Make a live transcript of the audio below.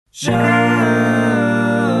Hello,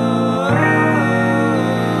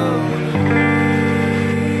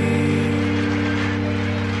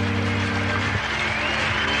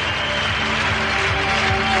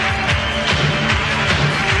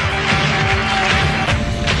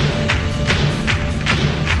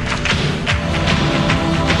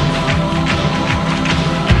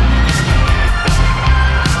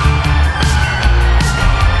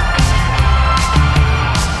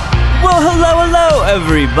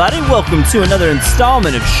 everybody. Welcome to another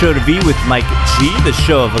installment of Show to Be with Mike G, the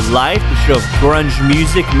show of life, the show of grunge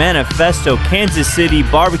music, Manifesto, Kansas City,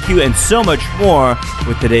 barbecue, and so much more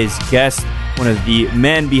with today's guest, one of the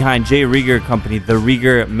men behind J. Rieger Company, the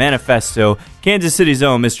Rieger Manifesto, Kansas City's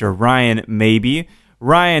own Mr. Ryan Maybee.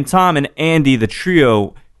 Ryan, Tom, and Andy, the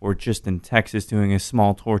trio, were just in Texas doing a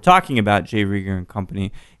small tour talking about J. Rieger and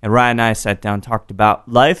Company. And Ryan and I sat down, talked about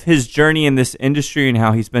life, his journey in this industry, and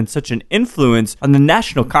how he's been such an influence on the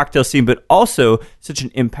national cocktail scene, but also such an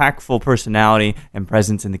impactful personality and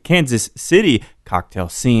presence in the Kansas City cocktail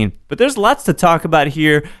scene. But there's lots to talk about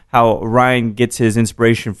here, how Ryan gets his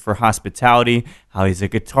inspiration for hospitality, how he's a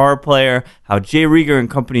guitar player, how J. Rieger and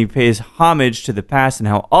Company pays homage to the past, and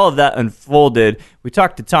how all of that unfolded. We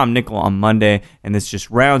talked to Tom Nickel on Monday, and this just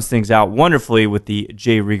rounds things out wonderfully with the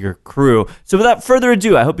J. Rieger crew. So without further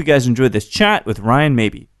ado, I hope you guys enjoyed this chat with Ryan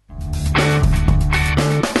Maybee.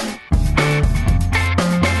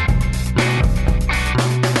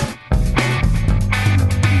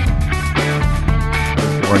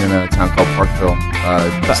 Born in a town called Parkville,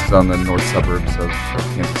 just on the north suburbs of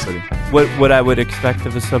Kansas City. What I would expect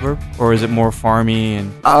of a suburb, or is it more farmy?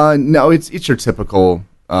 And no, it's your typical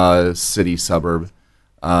city suburb.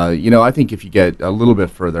 I think if you get a little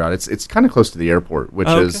bit further out, it's kind of close to the airport, which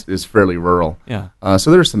is fairly rural. Yeah.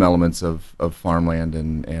 So there's some elements of farmland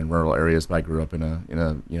and rural areas, but I grew up in a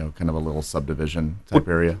kind of a little subdivision type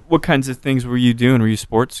area. What kinds of things were you doing? Were you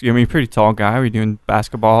sports? You're a pretty tall guy. Were you doing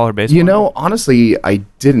basketball or baseball? Honestly, I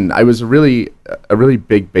didn't. I was a really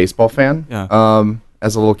big baseball fan. Yeah.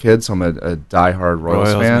 As a little kid, so I'm a diehard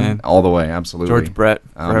Royals fan, man. All the way, absolutely. George Brett,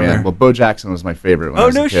 man. Well, Bo Jackson was my favorite when I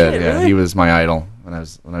was a kid. Shit, yeah, really? He was my idol when I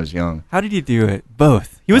was young. How did he do it?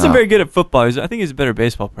 Both. He wasn't very good at football. I think he was a better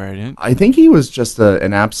baseball player, didn't he? I think he was just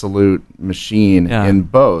an absolute machine in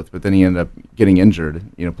both, but then he ended up getting injured,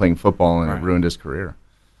 playing football, and it ruined his career.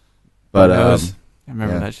 But I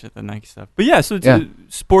remember that shit, the Nike stuff. But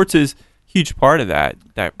sports is a huge part of that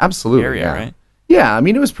absolutely area, right? Yeah, I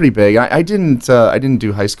mean, it was pretty big. I didn't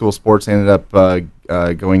do high school sports. I ended up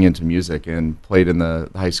going into music and played in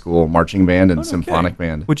the high school marching band and symphonic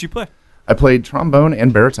band. What'd you play? I played trombone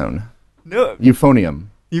and baritone. No. Euphonium.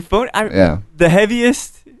 Yeah. The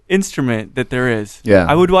heaviest instrument that there is. Yeah.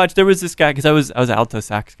 I would watch. There was this guy, because I was an alto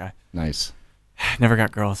sax guy. Nice. Never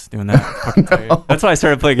got girls doing that. Fucking tired. That's why I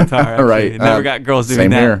started playing guitar. Right. Never got girls doing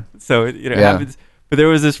same that. Here. So it happens. But there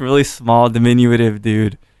was this really small, diminutive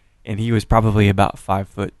dude, and he was probably about 5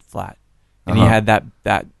 foot flat, and he had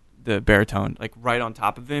the baritone like right on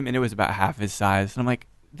top of him, and it was about half his size. And I'm like,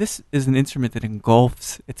 this is an instrument that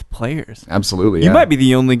engulfs its players. Absolutely. You might be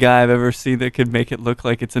the only guy I've ever seen that could make it look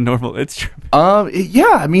like it's a normal instrument.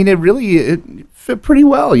 Yeah. I mean, it fit pretty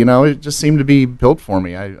well. It just seemed to be built for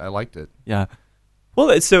me. I liked it. Yeah. Well,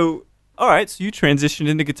 all right. So you transitioned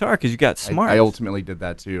into guitar because you got smart. I ultimately did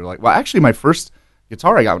that too. Actually, my first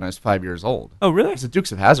guitar I got when I was 5 years old. Oh, really? It was a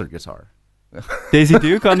Dukes of Hazzard guitar. Daisy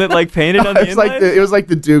Duke on it, painted on the inside? It was like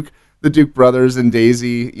the Duke brothers and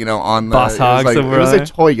Daisy, on the Boss Hogs. It was a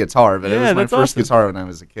toy guitar, but it was my first awesome. guitar when I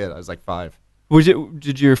was a kid. I was like 5.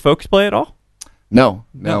 Did your folks play at all? No.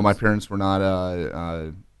 My parents were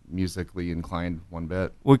not musically inclined one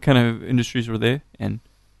bit. What kind of industries were they in?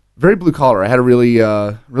 Very blue collar. I had a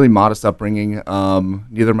really modest upbringing.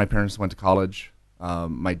 Neither of my parents went to college.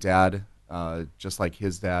 My dad, just like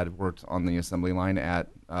his dad, worked on the assembly line at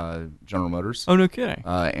General Motors. Oh, no kidding.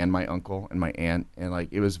 And my uncle and my aunt, and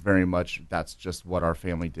it was very much that's just what our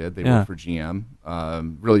family did. They worked for GM,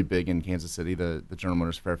 really big in Kansas City, the General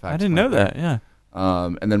Motors Fairfax. I didn't know that. Yeah.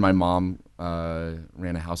 And then my mom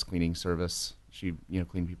ran a house cleaning service. She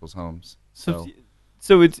cleaned people's homes. So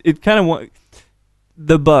it kind of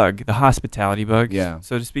the hospitality bug,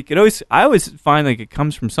 so to speak. I always find it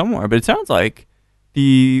comes from somewhere, but it sounds like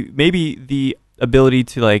maybe the ability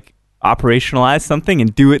to operationalize something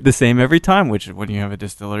and do it the same every time, which when you have a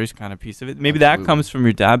distillery is kind of piece of it. Maybe Absolutely. that comes from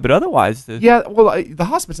your dad, but otherwise... the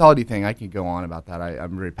hospitality thing, I can go on about that.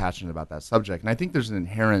 I'm very passionate about that subject, and I think there's an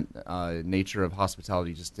inherent nature of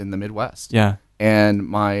hospitality just in the Midwest. Yeah. And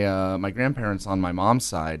my grandparents on my mom's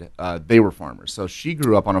side, they were farmers. So she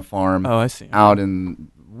grew up on a farm I see. out in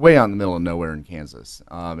way out in the middle of nowhere in Kansas.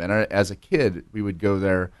 As a kid, we would go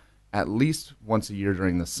there at least once a year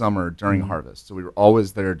during the summer during harvest. So we were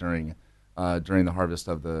always there during the harvest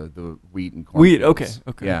of the wheat and corn. Wheat, okay.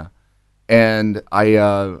 Yeah. And I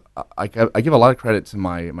give a lot of credit to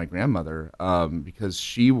my grandmother because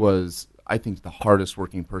she was, I think, the hardest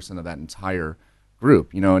working person of that entire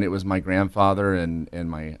group, and it was my grandfather and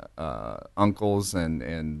my uncles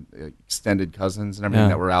and extended cousins and everything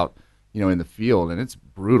that were out, in the field, and it's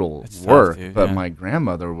brutal work. Tough, dude, but my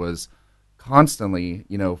grandmother was constantly,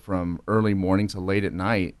 from early morning to late at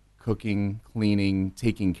night, cooking, cleaning,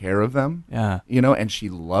 taking care of them. Yeah. And she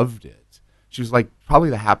loved it. She was like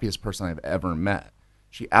probably the happiest person I've ever met.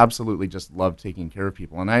 She absolutely just loved taking care of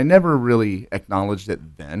people, and I never really acknowledged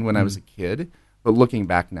it then when I was a kid. But looking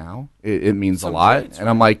back now, it means a lot. And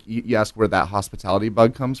I'm like, you ask where that hospitality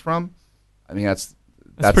bug comes from. I mean, that's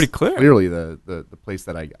pretty clear. Clearly the place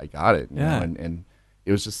that I got it. Yeah. And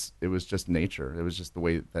it was just nature. It was just the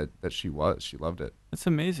way that she was. She loved it. That's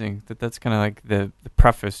amazing. That's kind of like the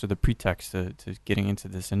preface or the pretext to getting into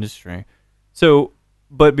this industry. So,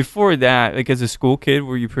 but before that, like as a school kid,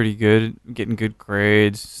 were you pretty good, getting good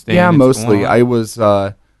grades? Staying in mostly. school? I was.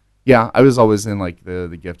 I was always in like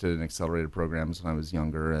the gifted and accelerated programs when I was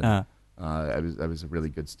younger, and I was a really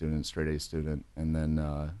good student, straight A student, and then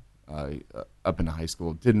up into high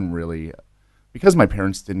school didn't really, because my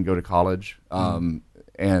parents didn't go to college,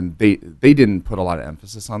 and they didn't put a lot of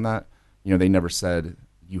emphasis on that. They never said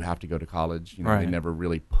you have to go to college. They never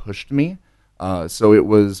really pushed me. So it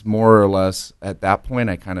was more or less at that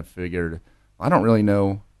point I kind of figured I don't really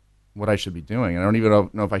know what I should be doing. I don't even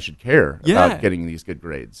know if I should care about getting these good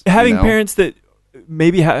grades. Having parents that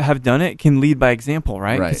maybe have done it can lead by example,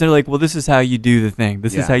 right? Because they're like, well, this is how you do the thing.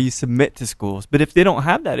 This is how you submit to schools. But if they don't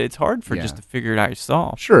have that, it's hard for just to figure it out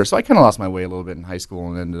yourself. Sure. So I kind of lost my way a little bit in high school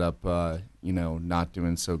and ended up, not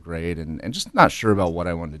doing so great and just not sure about what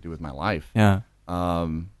I wanted to do with my life. Yeah.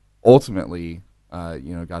 Ultimately,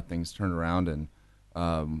 got things turned around and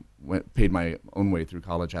paid my own way through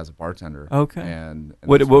college as a bartender. Okay. And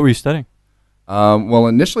what were you studying? Well,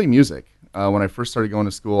 initially music. When I first started going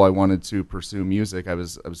to school, I wanted to pursue music. I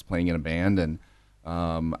was playing in a band, and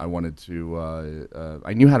I wanted to.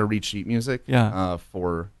 I knew how to read sheet music.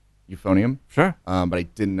 For euphonium. Sure. But I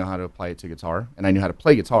didn't know how to apply it to guitar, and I knew how to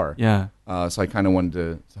play guitar. Yeah. So I kind of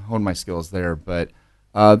wanted to hone my skills there, but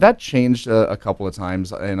that changed a couple of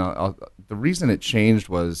times, and the reason it changed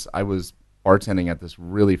was I was bartending at this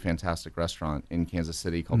really fantastic restaurant in Kansas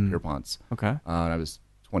City called Pierpont's. Okay. I was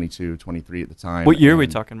 22, 23 at the time. What year are we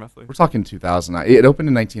talking roughly? We're talking 2000. It opened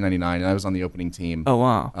in 1999, and I was on the opening team. Oh,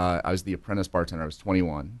 wow. I was the apprentice bartender. I was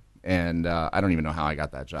 21, and I don't even know how I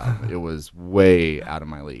got that job. It was way out of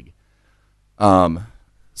my league.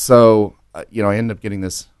 So I ended up getting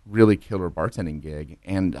this really killer bartending gig,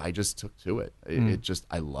 and I just took to it.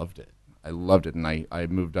 I loved it. I loved it, and I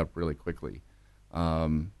moved up really quickly. I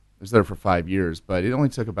was there for 5 years, but it only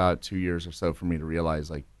took about 2 years or so for me to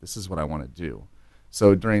realize, like, this is what I want to do.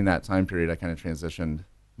 So during that time period, I kind of transitioned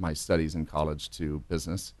my studies in college to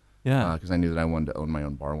business. Yeah. Because I knew that I wanted to own my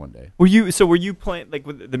own bar one day. Were you playing, like,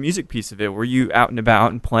 with the music piece of it, were you out and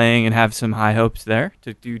about and playing and have some high hopes there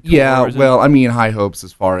to do tours? Yeah, well, I mean, high hopes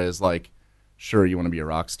as far as, like, sure, you want to be a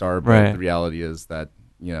rock star, but the reality is that,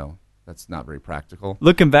 that's not very practical.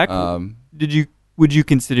 Looking back, would you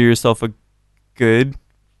consider yourself a good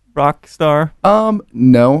rock star?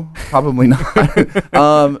 No, probably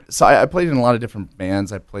not. So I played in a lot of different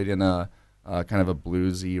bands. I played in a kind of a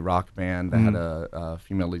bluesy rock band that had a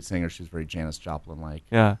female lead singer. She was very Janis Joplin-like.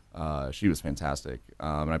 Yeah. She was fantastic.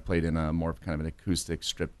 And I played in a more of kind of an acoustic,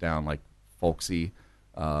 stripped down, like folksy,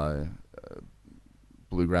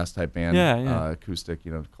 bluegrass type band. Acoustic,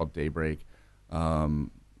 called Daybreak.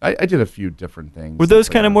 I did a few different things. Were those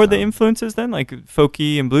kind of more the influences then, like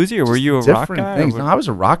folky and bluesy, or were you a rock guy? Things. No, I was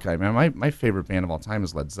a rock guy, man. My favorite band of all time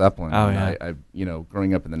is Led Zeppelin. Oh, and yeah. I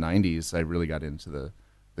growing up in the '90s, I really got into the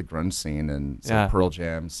grunge scene and Pearl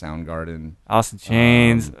Jam, Soundgarden, Alice in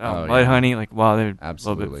Chains, Mudhoney. Like, wow, they're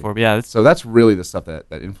absolutely. A little bit before. But yeah, so that's really the stuff that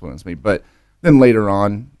influenced me. But then later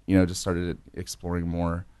on, just started exploring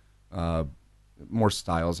more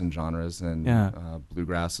styles and genres, and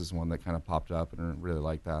bluegrass is one that kind of popped up, and I really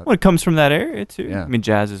like that. Well, it comes from that area too. Yeah. I mean,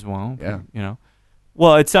 jazz as well. Yeah.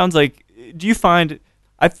 Well, it sounds like. Do you find?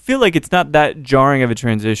 I feel like it's not that jarring of a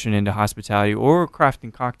transition into hospitality or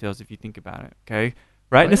crafting cocktails if you think about it. Okay,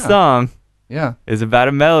 writing a song. Yeah. Is about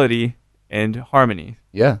a melody and harmony.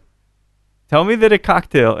 Yeah. Tell me that a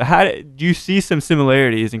cocktail. Do you see some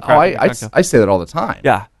similarities in crafting a cocktail? I say that all the time.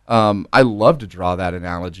 Yeah. I love to draw that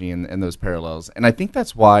analogy and those parallels, and I think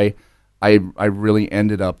that's why I really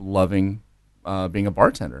ended up loving being a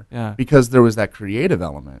bartender. Yeah. Because there was that creative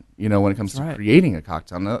element, when it comes That's to right. creating a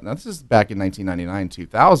cocktail. Now, this is back in 1999,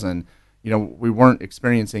 2000. We weren't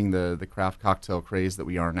experiencing the craft cocktail craze that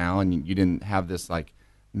we are now, and you didn't have this like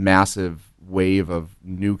massive wave of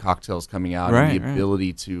new cocktails coming out and the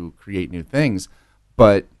ability to create new things.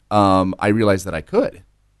 But I realized that I could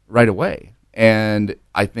right away. And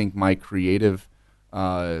I think my creative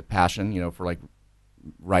passion, for like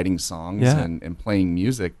writing songs and playing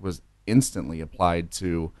music was instantly applied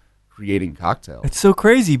to creating cocktails. It's so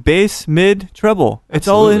crazy. Bass, mid, treble. It's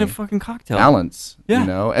all in a fucking cocktail. Balance,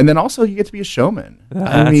 and then also you get to be a showman.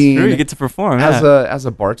 That's true. You get to perform. As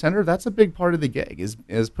a bartender, that's a big part of the gig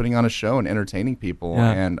is putting on a show and entertaining people.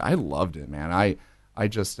 Yeah. And I loved it, man. I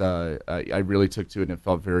just I really took to it, and it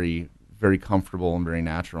felt very, very comfortable and very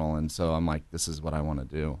natural. And so I'm like, this is what I want to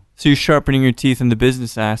do. So you're sharpening your teeth in the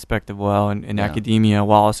business aspect of in academia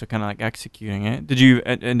while also kind of like executing it. Did you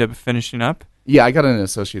end up finishing up? Yeah, I got an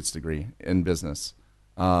associate's degree in business,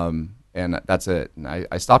 and that's it. And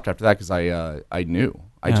I stopped after that because I knew.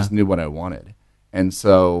 I just knew what I wanted. And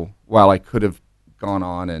so while I could have gone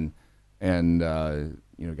on and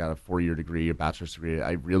got a 4-year degree, a bachelor's degree,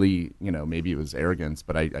 I really, maybe it was arrogance,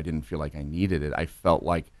 but I didn't feel like I needed it. I felt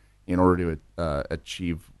like in order to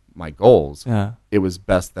achieve my goals, it was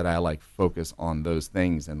best that I like focus on those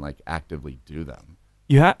things and like actively do them.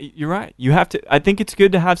 You're right. You have to. I think it's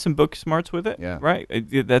good to have some book smarts with it. Yeah. Right.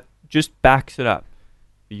 That just backs it up.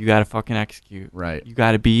 But you got to fucking execute. Right. You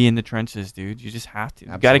got to be in the trenches, dude. You just have to.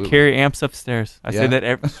 Absolutely. You got to carry amps upstairs. I say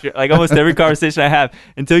that like almost every conversation I have.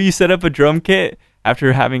 Until you set up a drum kit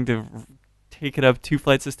after having to take it up 2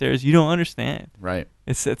 flights of stairs, you don't understand. Right.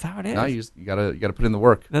 It's how it is. No, you gotta put in the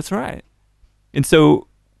work. That's right. And so,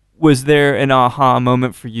 was there an aha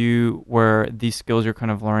moment for you where these skills you're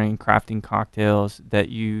kind of learning, crafting cocktails, that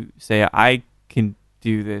you say, I can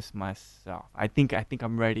do this myself? I think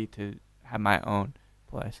I'm ready to have my own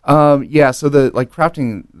place. Yeah. So the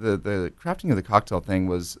crafting the crafting of the cocktail thing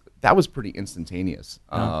was pretty instantaneous.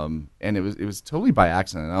 And it was totally by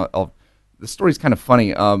accident. The story's kind of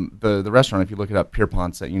funny. The restaurant, if you look it up,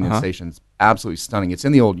 Pierpont's at Union Station, is absolutely stunning. It's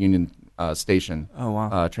in the old Union Station,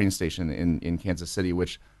 train station in Kansas City,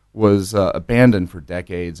 which was abandoned for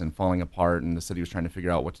decades and falling apart, and the city was trying to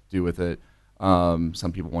figure out what to do with it.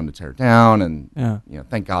 Some people wanted to tear it down, and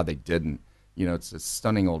thank God they didn't. It's a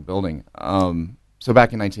stunning old building. So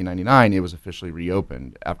back in 1999, it was officially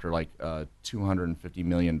reopened after like a $250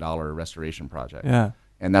 million restoration project. Yeah.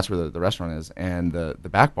 And that's where the restaurant is. And the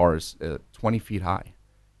back bar is 20 feet high.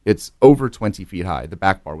 It's over 20 feet high, the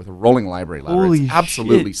back bar, with a rolling library ladder. Holy it's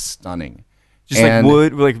absolutely shit. Stunning. Just like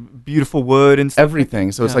wood, like beautiful wood and stuff.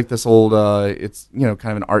 Everything. So it's like this old, it's, kind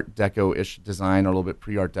of an Art Deco-ish design, or a little bit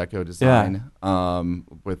pre-Art Deco design,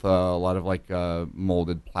 with a lot of like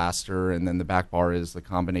molded plaster. And then the back bar is the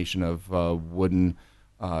combination of wooden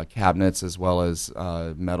cabinets as well as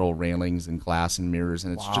metal railings and glass and mirrors.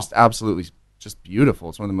 And it's just absolutely just beautiful.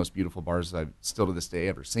 It's one of the most beautiful bars I've still to this day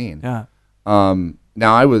ever seen. Yeah.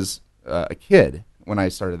 Now, I was a kid when I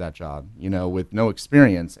started that job, with no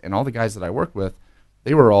experience, and all the guys that I worked with,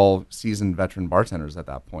 they were all seasoned veteran bartenders at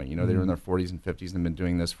that point. They were in their 40s and 50s and been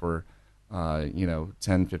doing this for,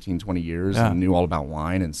 10, 15, 20 years, and knew all about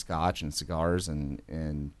wine and scotch and cigars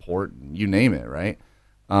and port and you name it, right?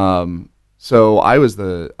 So I was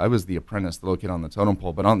the apprentice, the little kid on the totem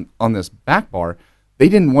pole. But on this back bar, they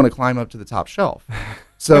didn't want to climb up to the top shelf.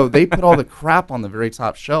 So they put all the crap on the very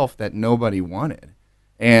top shelf that nobody wanted.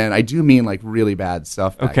 And I do mean like really bad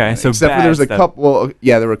stuff back then. So except for there's a couple.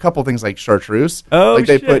 There were a couple things like chartreuse. Oh, like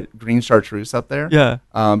they put green chartreuse up there. Yeah.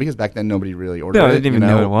 Because back then nobody really ordered it. They didn't even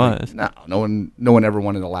know what it was. Like, no one ever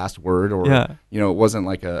wanted a last word, or it wasn't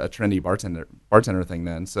like a trendy bartender thing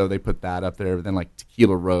then. So they put that up there. But then like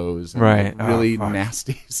tequila rose, and like really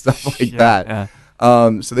nasty stuff like that.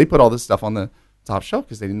 Yeah. So they put all this stuff on the top shelf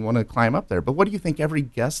because they didn't want to climb up there. But what do you think every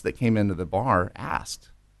guest that came into the bar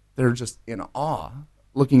asked? They're just in awe,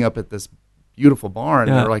 looking up at this beautiful bar,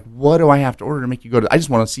 and they're like, what do I have to order to make you go to? I just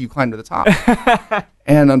want to see you climb to the top.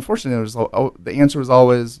 And unfortunately, the answer was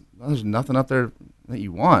always, there's nothing up there that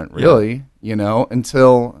you want, really,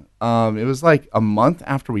 until it was like a month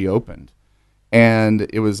after we opened. And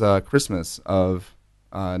it was Christmas of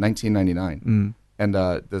 1999. And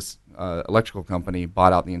this electrical company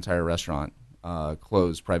bought out the entire restaurant,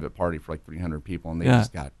 closed private party for like 300 people, and they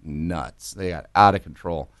just got nuts. They got out of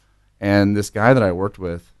control. And this guy that I worked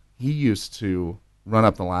with, he used to run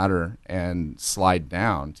up the ladder and slide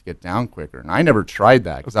down to get down quicker. And I never tried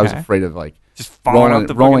that because I was afraid of like just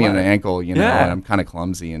rolling in an ankle, and I'm kind of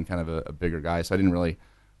clumsy and kind of a bigger guy. So I didn't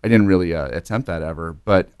really attempt that ever.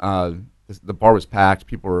 But the bar was packed.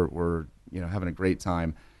 People were having a great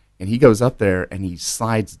time. And he goes up there and he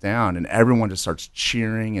slides down, and everyone just starts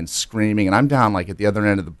cheering and screaming. And I'm down like at the other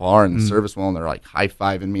end of the bar in the service wall, and they're like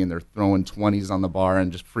high-fiving me, and they're throwing 20s on the bar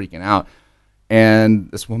and just freaking out.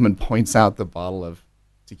 And this woman points out the bottle of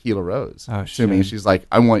Tequila Rose to me. She's like,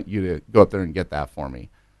 I want you to go up there and get that for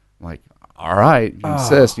me. I'm like, all right, you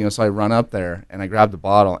insist. So I run up there and I grab the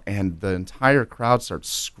bottle, and the entire crowd starts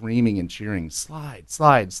screaming and cheering, slide,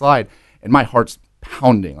 slide, slide. And my heart's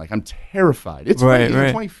pounding. Like, I'm terrified. It's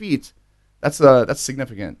 20 feet. That's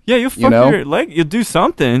significant. Yeah, you'll fuck your leg. You'll do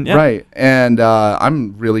something. Yeah. Right. And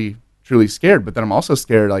I'm really, truly scared. But then I'm also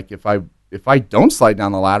scared, like, if I don't slide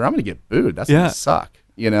down the ladder, I'm going to get booed. That's going to suck.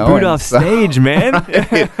 Boot off stage, man.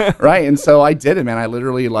 Right. And so I did it, man. I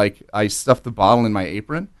literally, I stuffed the bottle in my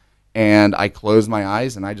apron, and I closed my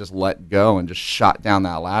eyes, and I just let go and just shot down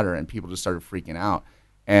that ladder, and people just started freaking out.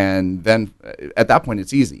 And then at that point,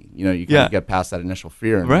 it's easy. You kind of get past that initial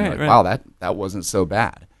fear, and you're like, wow, that wasn't so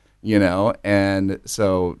bad. And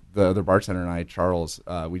so the other bartender and I, Charles,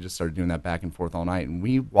 we just started doing that back and forth all night, and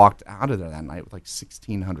we walked out of there that night with like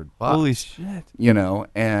 $1,600. Holy shit!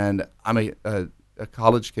 And I'm a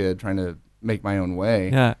college kid trying to make my own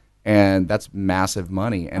way. Yeah. And that's massive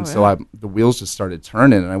money. And so the wheels just started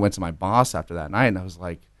turning, and I went to my boss after that night, and I was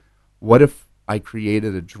like, what if I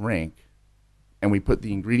created a drink and we put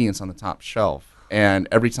the ingredients on the top shelf, and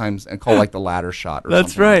every time, and call like the ladder shot or something.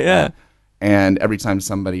 That's right, that. And every time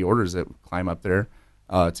somebody orders it, climb up there,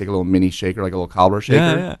 take a little mini shaker, like a little cobbler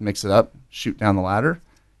shaker, mix it up, shoot down the ladder.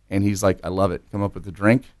 And he's like, I love it. Come up with the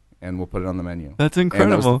drink, and we'll put it on the menu. That's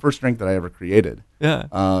incredible. And that was the first drink that I ever created. Yeah.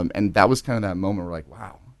 And that was kind of that moment where, like,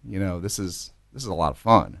 wow, this is a lot of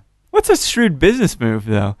fun. What's a shrewd business move,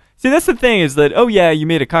 though? See, that's the thing, is that, you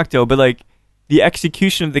made a cocktail, but like the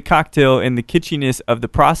execution of the cocktail and the kitschiness of the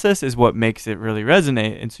process is what makes it really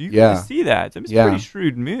resonate. And so you can see that. It's a pretty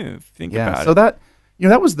shrewd move. Think about it. So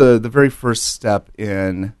that was the very first step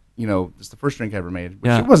in, just the first drink I ever made.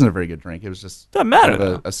 Which it wasn't a very good drink. It was just doesn't matter,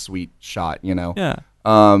 kind of a sweet shot, Yeah.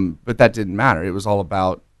 But that didn't matter. It was all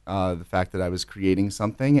about the fact that I was creating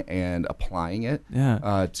something and applying it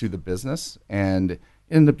to the business, and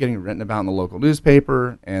it ended up getting written about in the local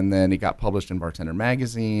newspaper, and then it got published in Bartender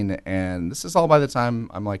Magazine, and this is all by the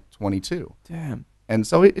time I'm like 22. Damn. And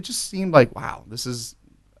so it just seemed like, wow, this is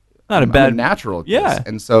not a bad natural. Yeah.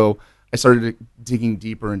 And so I started digging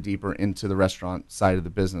deeper and deeper into the restaurant side of the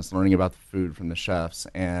business, learning about the food from the chefs,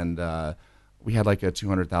 and we had like a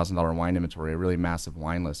 $200,000 wine inventory, a really massive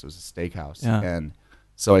wine list. It was a steakhouse. Yeah. And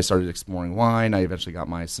so I started exploring wine. I eventually got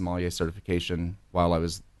my sommelier certification while I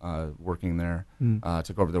was working there.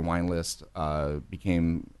 Took over the wine list,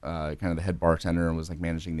 became kind of the head bartender, and was like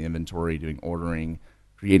managing the inventory, doing ordering,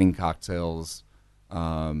 creating cocktails,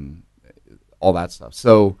 all that stuff.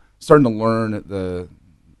 So starting to learn the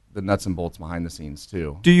nuts and bolts behind the scenes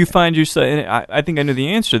too. Do you find yourself, and I think I know the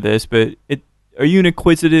answer to this, but are you an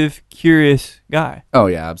inquisitive, curious guy? Oh,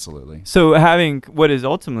 yeah, absolutely. So having what is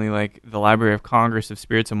ultimately like the Library of Congress of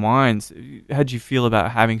Spirits and Wines, how'd you feel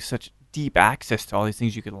about having such deep access to all these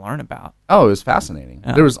things you could learn about? Oh, it was fascinating.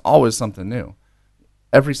 Yeah. There was always something new.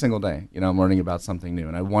 Every single day, I'm learning about something new,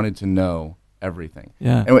 and I wanted to know everything.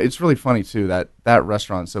 Yeah. And it's really funny, too, that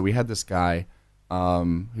restaurant, so we had this guy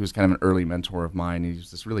who was kind of an early mentor of mine. He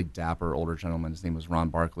was this really dapper older gentleman. His name was Ron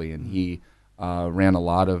Barkley, and he ran a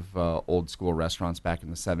lot of old school restaurants back in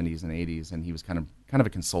the 70s and 80s, and he was kind of a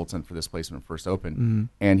consultant for this place when it first opened.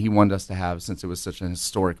 And he wanted us to have, since it was such an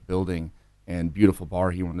historic building and beautiful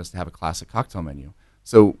bar, he wanted us to have a classic cocktail menu.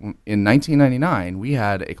 So in 1999, we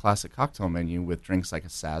had a classic cocktail menu with drinks like a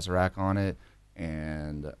Sazerac on it,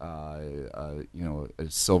 and a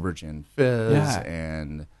silver gin fizz,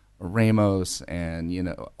 and a Ramos,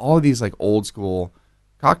 and all of these like old school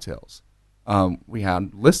cocktails. We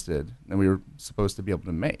had listed, and we were supposed to be able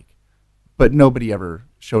to make, but nobody ever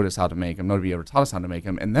showed us how to make them. Nobody ever taught us how to make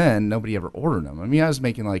them, and then nobody ever ordered them. I mean, I was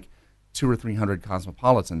making like 200 or 300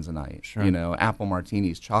 cosmopolitans a night. Sure. Apple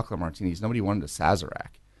martinis, chocolate martinis. Nobody wanted a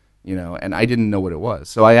Sazerac, and I didn't know what it was.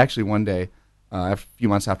 So I actually one day, a few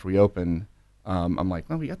months after we opened, I'm like,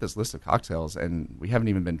 well, we got this list of cocktails, and we haven't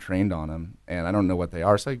even been trained on them, and I don't know what they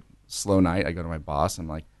are. So slow night, I go to my boss, I'm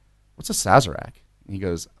like, what's a Sazerac? And he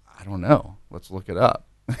goes, I don't know. Let's look it up.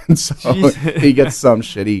 And so he gets some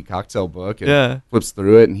shitty cocktail book and flips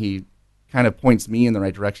through it, and he kind of points me in the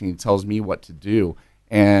right direction. He tells me what to do.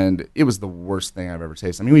 And it was the worst thing I've ever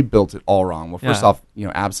tasted. I mean, we built it all wrong. Well, first off,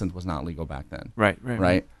 absinthe was not legal back then. Right.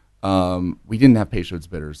 We didn't have Peychaud's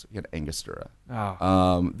bitters. We had Angostura.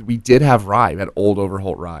 Oh. We did have rye. We had Old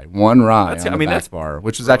Overholt rye. One rye on the back bar,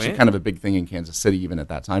 which was actually kind of a big thing in Kansas City even at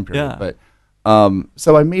that time period. Yeah. But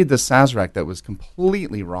So I made this Sazerac that was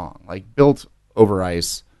completely wrong, like built over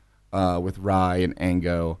ice with rye and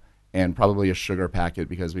ango and probably a sugar packet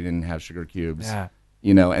because we didn't have sugar cubes. Yeah.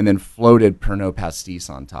 And then floated Pernod Pastis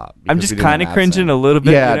on top. I'm just kind of cringing a little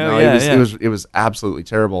bit. Yeah, it was absolutely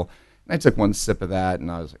terrible. And I took one sip of that, and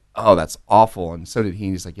I was like, "Oh, that's awful." And so did he.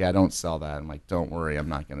 And he's like, "Yeah, don't sell that." I'm like, "Don't worry, I'm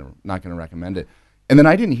not gonna recommend it." And then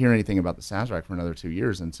I didn't hear anything about the Sazerac for another 2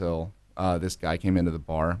 years until this guy came into the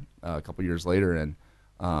bar a couple years later, and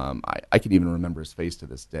I can even remember his face to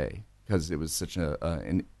this day because it was such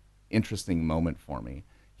an interesting moment for me.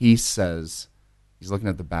 He says, he's looking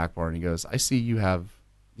at the back bar, and he goes, "I see you have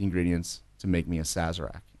the ingredients to make me a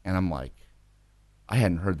Sazerac." And I'm like, I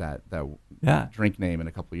hadn't heard that drink name in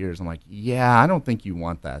a couple of years. I'm like, "Yeah, I don't think you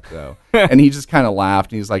want that, though." And he just kind of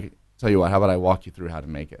laughed, and he's like, "Tell you what, how about I walk you through how to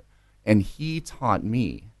make it?" And he taught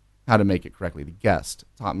me how to make it correctly. The guest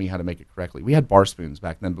taught me how to make it correctly. We had bar spoons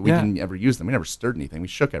back then, but we didn't ever use them. We never stirred anything. We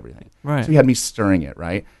shook everything. Right. So he had me stirring it,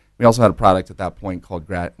 right? We also had a product at that point called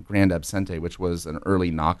Grand Absinthe, which was an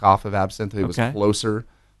early knockoff of Absinthe. It was closer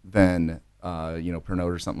than Pernod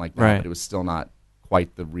or something like that, right. but it was still not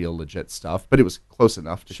quite the real legit stuff, but it was close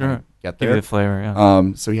enough to kind of get there. Give you the flavor,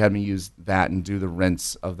 yeah. So he had me use that and do the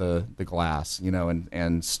rinse of the glass,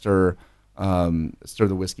 and stir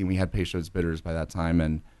the whiskey. And we had Peychaud's bitters by that time,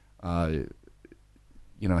 and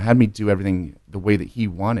had me do everything the way that he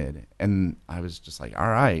wanted. And I was just like, all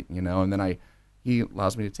right, and then he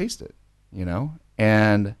allows me to taste it,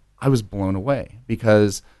 and I was blown away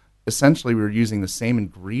because essentially we were using the same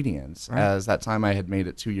ingredients as that time I had made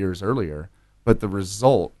it 2 years earlier, but the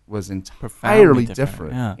result was entirely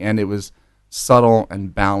different. Yeah. And it was subtle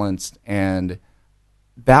and balanced, and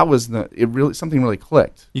that was something really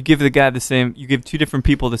clicked. You give you give two different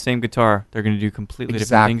people the same guitar, they're going to do completely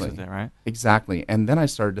different things with it, right? Exactly. And then I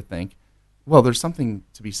started to think, well, there's something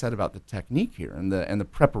to be said about the technique here and the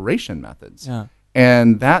preparation methods. Yeah.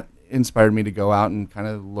 And that inspired me to go out and kind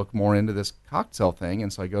of look more into this cocktail thing.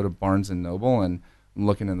 And so I go to Barnes & Noble, and I'm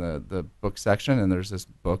looking in the book section, and there's this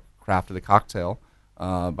book, Craft of the Cocktail,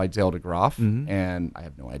 by Dale DeGroff. Mm-hmm. And I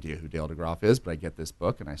have no idea who Dale DeGroff is, but I get this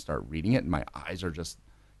book, and I start reading it, and my eyes are just,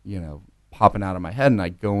 popping out of my head. And I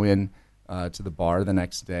go in to the bar the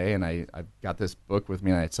next day, and I've got this book with me,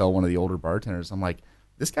 and I tell one of the older bartenders, I'm like,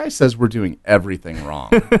 this guy says we're doing everything wrong.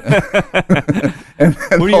 and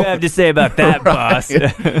what do you have to say about that, boss?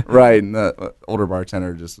 Right. And the older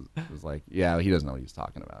bartender just was like, yeah, he doesn't know what he's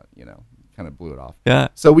talking about, kind of blew it off. Yeah.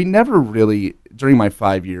 So we never really, during my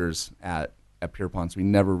 5 years at Pierpont's, we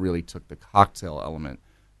never really took the cocktail element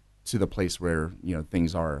to the place where,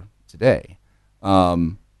 things are today.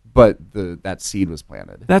 But that seed was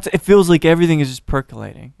planted. It feels like everything is just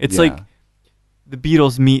percolating. It's like the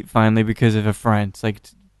Beatles meet finally because of a friend. It's like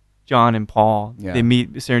John and Paul. Yeah. They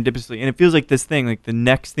meet serendipitously. And it feels like this thing, like the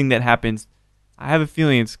next thing that happens, I have a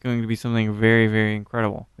feeling it's going to be something very, very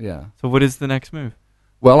incredible. Yeah. So what is the next move?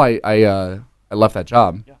 Well, I left that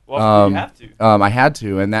job. Yeah. Well, you have to. I had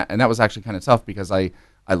to, and that was actually kind of tough because I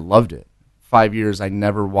loved it. 5 years, I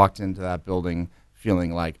never walked into that building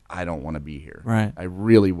feeling like I don't want to be here. Right. I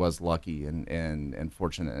really was lucky and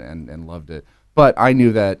fortunate and loved it. But I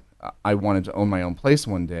knew that I wanted to own my own place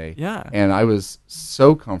one day. Yeah. And I was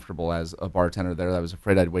so comfortable as a bartender there that I was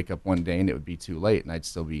afraid I'd wake up one day and it would be too late and I'd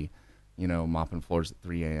still be, mopping floors at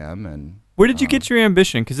 3 a.m. And where did you get your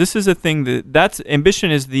ambition? Because this is a thing that's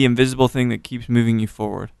ambition is the invisible thing that keeps moving you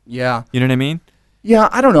forward. Yeah. You know what I mean? Yeah,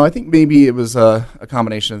 I don't know. I think maybe it was a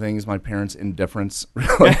combination of things. My parents' indifference,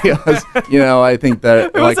 really. I think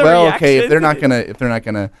that like, well, okay, if they're not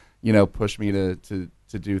gonna, push me to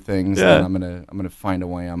do things, then I'm gonna find a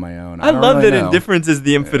way on my own. I love that indifference is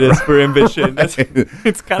the impetus for ambition. Right.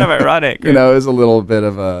 It's kind of ironic. Right? It was a little bit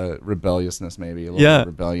of a rebelliousness, maybe a little bit of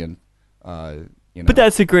rebellion. But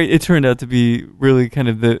that's it turned out to be really kind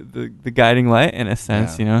of the guiding light in a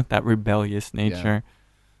sense. That rebellious nature. Yeah.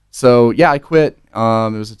 So I quit. It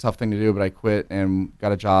was a tough thing to do, but I quit and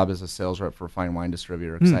got a job as a sales rep for a fine wine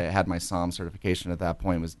distributor because I had my SOM certification at that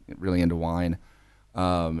point. Was really into wine,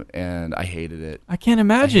 and I hated it. I can't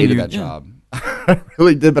imagine I hated that job. I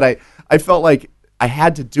really did, but I felt like I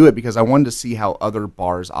had to do it because I wanted to see how other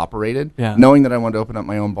bars operated. Yeah. Knowing that I wanted to open up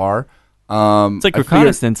my own bar. It's like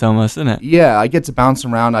reconnaissance almost, isn't it? Yeah, I get to bounce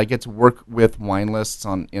around. I get to work with wine lists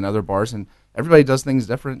in other bars, and everybody does things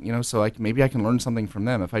different, so maybe I can learn something from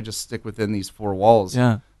them. If I just stick within these four walls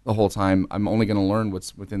the whole time, I'm only going to learn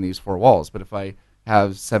what's within these four walls. But if I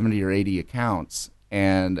have 70 or 80 accounts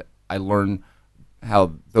and I learn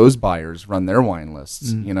how those buyers run their wine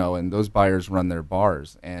lists, and those buyers run their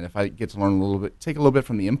bars, and if I get to learn take a little bit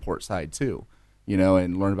from the import side too,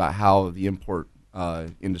 and learn about how the import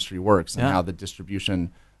industry works and how the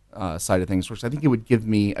distribution side of things works. I think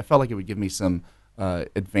I felt like it would give me some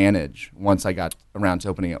advantage once I got around to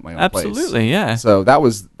opening up my own place. Absolutely, yeah. So that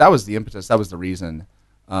was the impetus. That was the reason.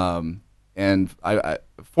 And I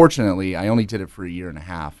fortunately, I only did it for a year and a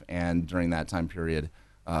half, and during that time period,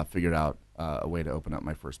 figured out a way to open up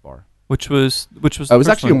my first bar. Which was it was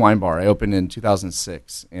actually a wine bar. I opened in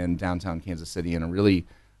 2006 in downtown Kansas City in a really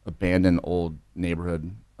abandoned old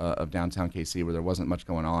neighborhood of downtown KC where there wasn't much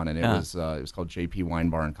going on, and it was called JP Wine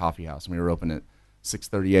Bar and Coffee House, and we were open at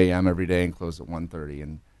 6:30 a.m. every day and closed at 1:30,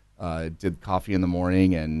 and did coffee in the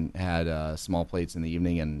morning and had small plates in the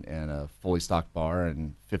evening and a fully stocked bar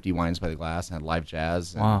and 50 wines by the glass and had live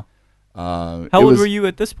jazz. Wow. And, how old were you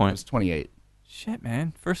at this point? I was 28. Shit,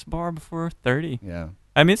 man. First bar before 30. Yeah.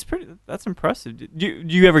 I mean, that's impressive. Do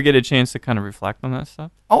you ever get a chance to kind of reflect on that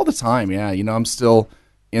stuff? All the time, yeah. I'm still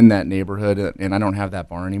in that neighborhood, and I don't have that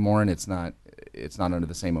bar anymore, and it's not under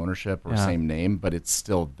the same ownership or same name, but it's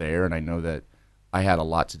still there, and I know that I had a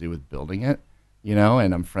lot to do with building it,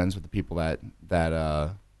 and I'm friends with the people that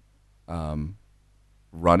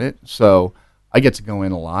run it, so I get to go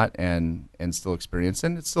in a lot and still experience it,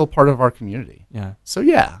 and it's still part of our community. Yeah. So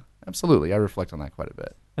yeah, absolutely, I reflect on that quite a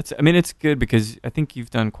bit. It's good because I think you've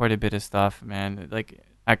done quite a bit of stuff, man, like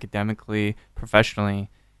academically, professionally,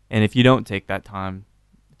 and if you don't take that time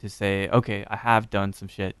to say, okay, I have done some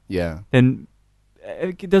shit, then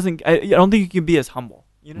it doesn't. I don't think you can be as humble.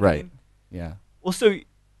 You know what I mean? Yeah. Well, so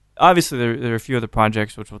obviously there are a few other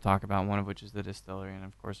projects which we'll talk about. One of which is the distillery, and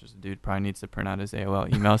of course, there's a dude probably needs to print out his AOL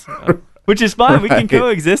emails, which is fine. We can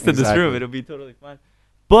coexist in this room; it'll be totally fine.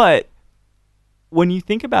 But when you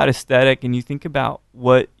think about aesthetic and you think about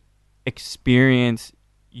what experience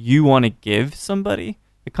you want to give somebody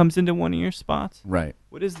that comes into one of your spots, right?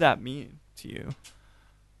 What does that mean to you?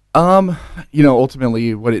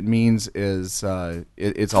 Ultimately what it means is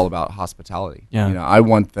it's all about hospitality. Yeah. I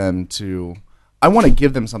want to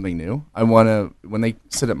give them something new. When they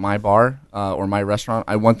sit at my bar or my restaurant,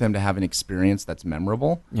 I want them to have an experience that's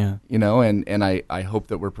memorable. Yeah. And I hope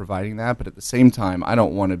that we're providing that, but at the same time, I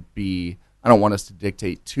don't want us to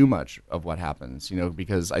dictate too much of what happens,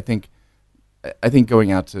 because I think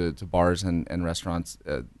going out to bars and restaurants,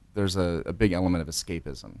 there's a big element of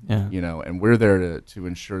escapism, and we're there to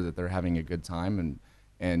ensure that they're having a good time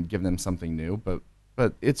and give them something new, but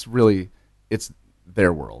it's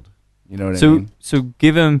their world. You know what I mean? So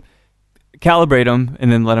calibrate them,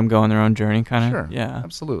 and then let them go on their own journey, kind of. Sure. Yeah.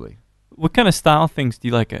 Absolutely. What kind of style things do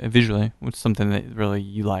you like visually? What's something that really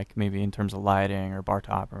you like, maybe in terms of lighting or bar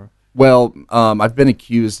top or? Well, I've been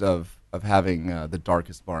accused of having the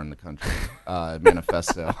darkest bar in the country,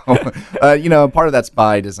 Manifesto. Part of that's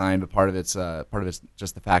by design, but part of it's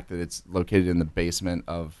just the fact that it's located in the basement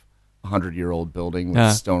of a 100-year-old building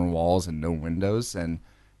with stone walls and no windows, and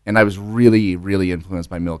I was really, really influenced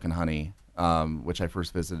by Milk and Honey, which I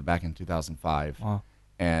first visited back in 2005,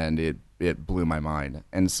 and it blew my mind.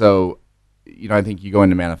 And so, I think you go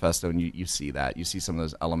into Manifesto and you see that. You see some of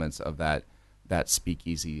those elements of that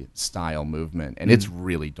speakeasy style movement, and it's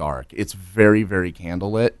really dark. It's very, very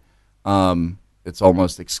candlelit. It's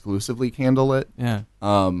almost exclusively candlelit. Yeah.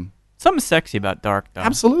 Something sexy about dark, though.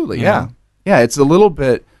 Absolutely. Yeah. It's a little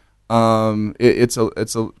bit. It's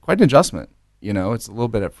quite an adjustment. It's a little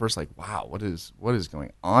bit at first like, wow, what is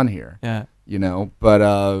going on here? Yeah. But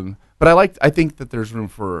I think that there's room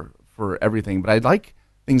for everything. But I like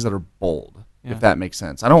things that are bold, if that makes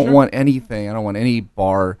sense. I don't want any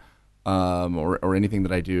bar. Or anything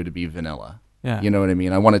that I do to be vanilla. Yeah. You know what I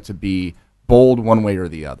mean? I want it to be bold one way or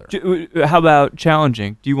the other. How about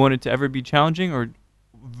challenging? Do you want it to ever be challenging or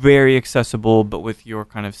very accessible, but with your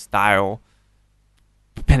kind of style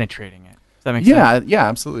penetrating it? Does that make sense? Yeah,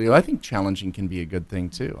 absolutely. Well, I think challenging can be a good thing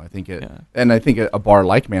too. I think and I think a bar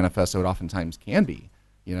like Manifesto, it oftentimes can be,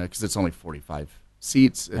 because it's only 45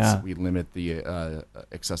 seats. We limit the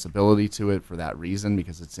accessibility to it for that reason,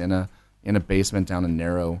 because it's in a basement down a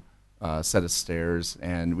narrow set of stairs,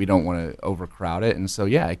 and we don't want to overcrowd it. And so,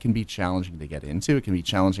 it can be challenging to get into. It can be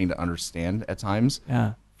challenging to understand at times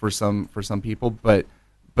for some people. But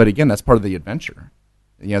again, that's part of the adventure.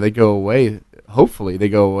 They go away. Hopefully, they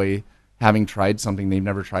go away having tried something they've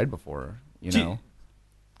never tried before.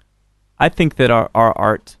 I think that our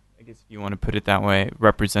art, I guess if you want to put it that way,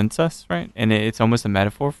 represents us, right? And it's almost a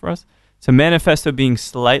metaphor for us. So Manifesto being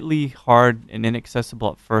slightly hard and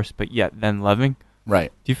inaccessible at first, but yet then loving.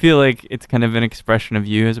 Right. Do you feel like it's kind of an expression of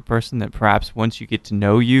you as a person that perhaps once you get to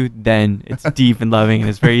know you, then it's deep and loving and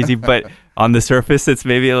it's very easy, but on the surface it's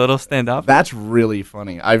maybe a little standoff? That's really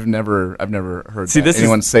funny. I've never heard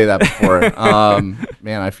anyone say that before.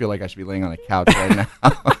 man, I feel like I should be laying on a couch right now.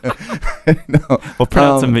 No. We'll print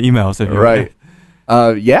out some emails if you right.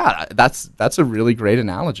 Yeah, that's a really great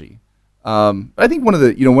analogy. But I think one of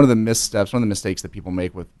the missteps, one of the mistakes that people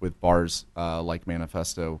make with bars like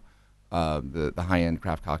Manifesto, the high-end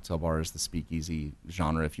craft cocktail bars, the speakeasy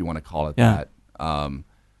genre, if you want to call it that.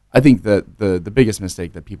 I think that the biggest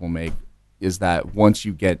mistake that people make is that once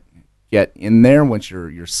you get in there, once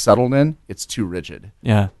you're settled in, it's too rigid.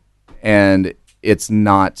 Yeah. And it's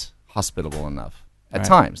not hospitable enough at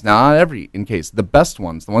times. Now, not every case. The best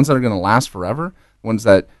ones, the ones that are going to last forever, the ones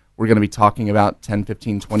that we're going to be talking about 10,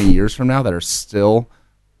 15, 20 years from now that are still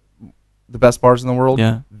the best bars in the world,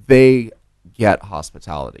 they get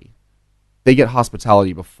hospitality. They get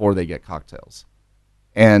hospitality before they get cocktails.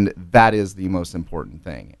 And that is the most important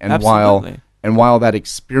thing. And while that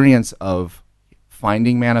experience of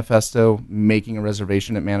finding Manifesto, making a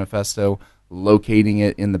reservation at Manifesto, locating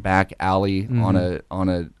it in the back alley on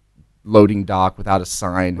a loading dock without a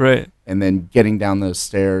sign, and then getting down those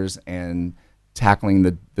stairs and tackling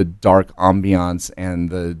the dark ambiance and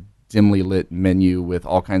the dimly lit menu with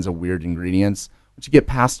all kinds of weird ingredients. Once you get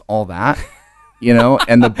past all that,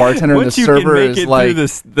 and the bartender and the server is like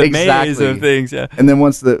the maze of things, And then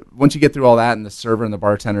once you get through all that, and the server and the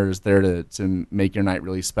bartender is there to make your night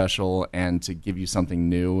really special and to give you something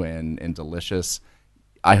new and delicious,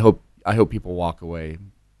 I hope people walk away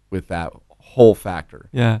with that whole factor.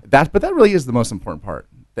 Yeah. But that really is the most important part.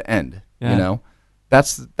 The end. Yeah.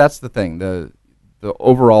 That's the thing. The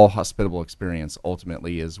overall hospitable experience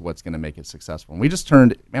ultimately is what's going to make it successful.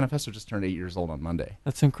 And Manifesto just turned 8 years old on Monday.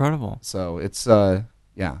 That's incredible. So it's it's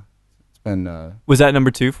been. Was that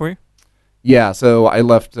number 2 for you? Yeah. So I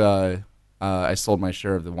left. I sold my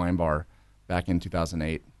share of the wine bar back in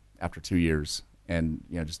 2008 after 2 years, and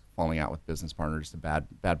just falling out with business partners, a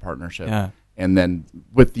bad partnership. Yeah. And then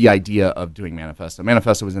with the idea of doing Manifesto.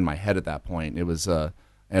 Manifesto was in my head at that point. It was I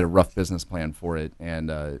had a rough business plan for it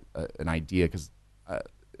and an idea because.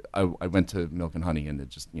 I went to Milk and Honey, and it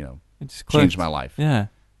just changed my life. Yeah.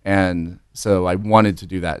 And so I wanted to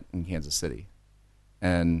do that in Kansas City.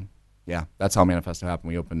 And that's how Manifesto happened.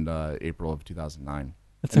 We opened April of 2009.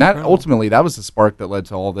 And that ultimately, that was the spark that led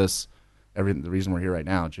to all this, the reason we're here right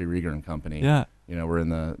now, J. Rieger and Company. Yeah. We're in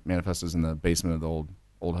the Manifesto's in the basement of the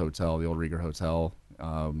old hotel, the old Rieger Hotel.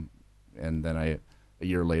 And then a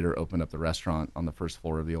year later opened up the restaurant on the first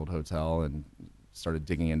floor of the old hotel and started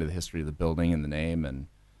digging into the history of the building and the name, and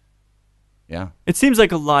it seems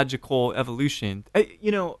like a logical evolution. I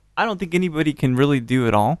don't think anybody can really do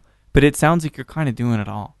it all, but it sounds like you're kind of doing it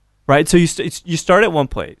all, right? So you start at one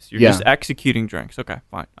place, you're just executing drinks. Okay,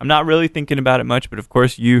 fine. I'm not really thinking about it much, but of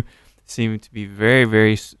course you seem to be very,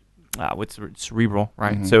 very cerebral,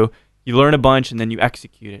 right? Mm-hmm. So you learn a bunch and then you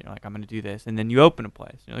execute it. You're like, I'm going to do this, and then you open a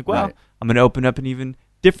place. You're like, well, I'm going to open up an even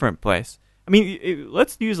different place. I mean,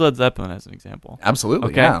 let's use Led Zeppelin as an example. Absolutely,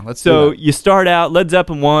 okay? Yeah. Let's so do that. You start out, Led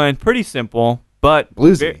Zeppelin 1, pretty simple, but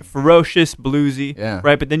bluesy, ferocious, bluesy, yeah.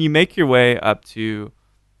 Right? But then you make your way up to,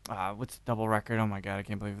 what's the double record? Oh my God, I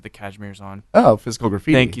can't believe the Cashmere's on. Oh, Physical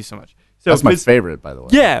Graffiti. Thank you so much. So that's my favorite, by the way.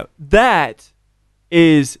 Yeah, that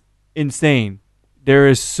is insane. There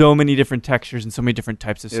is so many different textures and so many different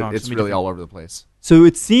types of songs. It's really all over the place. So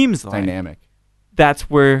it seems like dynamic. That's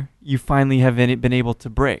where you finally have been able to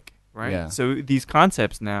break. Right. Yeah. So these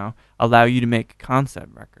concepts now allow you to make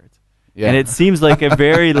concept records. Yeah. And it seems like a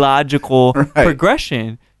very logical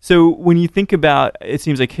progression. So when you think about it,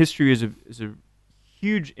 seems like history is a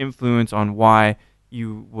huge influence on why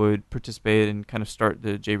you would participate and kind of start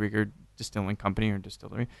the J. Rieger Distilling Company or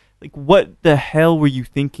distillery. Like, what the hell were you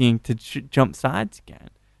thinking to jump sides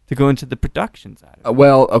again, to go into the production side of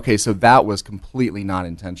it? So that was completely not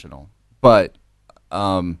intentional. But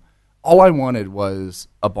all I wanted was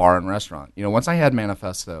a bar and restaurant. Once I had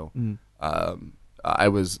Manifesto, I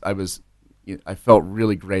felt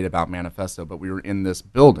really great about Manifesto, but we were in this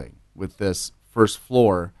building with this first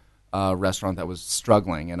floor restaurant that was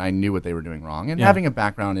struggling, and I knew what they were doing wrong. And having a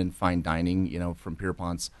background in fine dining, from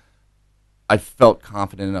Pierpont's, I felt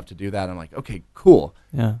confident enough to do that. I'm like, okay, cool.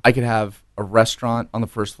 Yeah. I could have a restaurant on the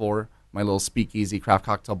first floor, my little speakeasy craft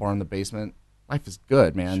cocktail bar in the basement. Life is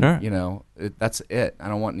good, man. Sure. That's it. I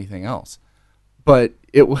don't want anything else. But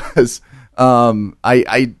it was,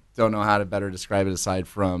 I don't know how to better describe it aside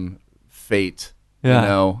from fate.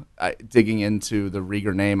 Yeah. Digging into the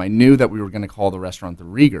Rieger name, I knew that we were going to call the restaurant the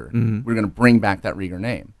Rieger. Mm-hmm. We were going to bring back that Rieger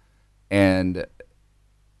name, and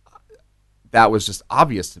that was just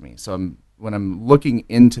obvious to me. So when I'm looking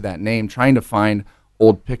into that name, trying to find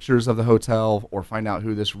old pictures of the hotel or find out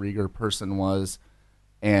who this Rieger person was,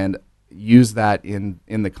 and use that in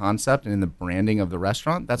the concept and in the branding of the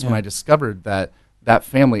restaurant. That's when I discovered that that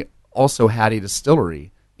family also had a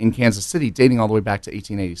distillery in Kansas City dating all the way back to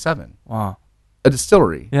 1887. Wow. A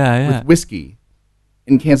distillery with whiskey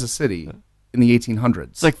in Kansas City in the 1800s.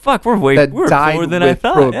 It's like, fuck, we're died forward than with I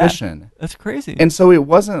thought. Prohibition. Yeah. That's crazy. And so it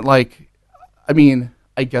wasn't like, I mean,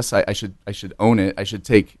 I guess I should own it. I should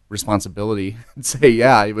take responsibility and say,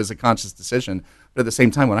 yeah, it was a conscious decision. But at the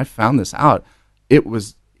same time, when I found this out,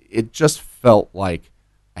 it just felt like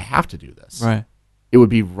I have to do this. Right. It would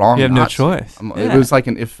be wrong. You have no not choice. to. It was like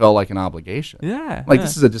it felt like an obligation. Yeah. Like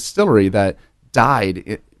this is a distillery that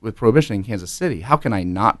died with Prohibition in Kansas City. How can I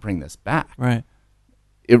not bring this back? Right.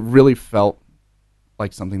 It really felt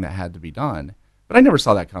like something that had to be done. But I never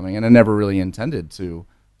saw that coming, and I never really intended to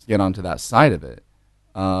get onto that side of it.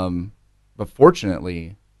 But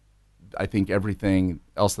fortunately, I think everything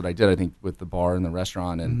else that I did, I think with the bar and the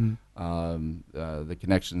restaurant and the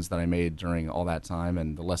connections that I made during all that time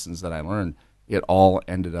and the lessons that I learned, it all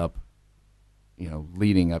ended up,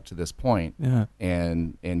 leading up to this point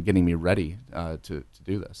and getting me ready to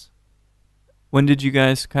do this. When did you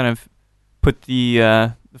guys kind of put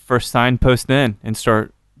the first signpost in and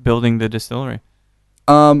start building the distillery?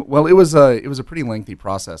 Well, it was a pretty lengthy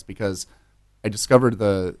process because I discovered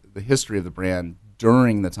the history of the brand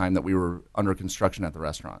during the time that we were under construction at the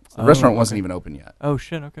restaurant. So the restaurant wasn't even open yet. Oh,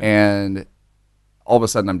 shit, okay. And all of a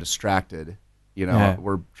sudden I'm distracted.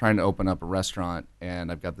 We're trying to open up a restaurant,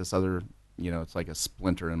 and I've got this other, it's like a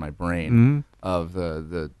splinter in my brain of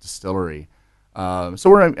the distillery. So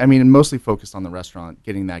we're mostly focused on the restaurant,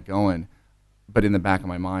 getting that going. But in the back of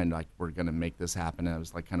my mind, like, we're going to make this happen. And I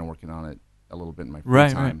was like kind of working on it a little bit in my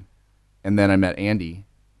free time. Right. And then I met Andy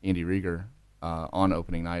Rieger, on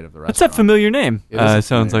opening night of the restaurant. That's a familiar name. It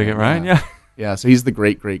sounds like it, Ryan. Yeah. Yeah. So he's the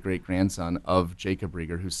great grandson of Jacob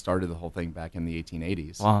Rieger, who started the whole thing back in the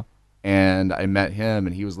 1880s. Wow. And I met him,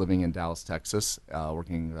 and he was living in Dallas, Texas,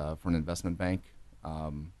 working for an investment bank.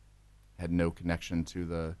 Had no connection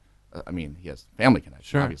to he has family connection.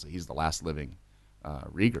 Sure. Obviously, he's the last living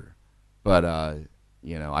Rieger. But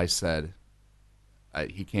I said,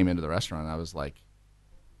 he came into the restaurant, and I was like,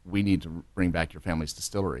 we need to bring back your family's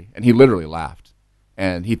distillery. And he literally laughed,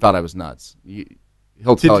 and he thought I was nuts.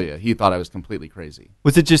 He'll tell you, he thought I was completely crazy.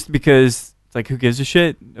 Was it just because, like, who gives a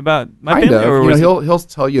shit about my kind family? Of. Or he'll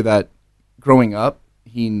tell you that growing up,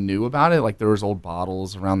 he knew about it. Like, there was old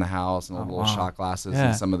bottles around the house and little shot glasses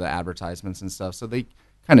and some of the advertisements and stuff. So they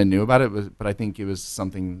kind of knew about it, but I think it was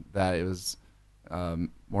something that it was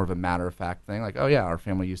more of a matter-of-fact thing. Like, oh, yeah, our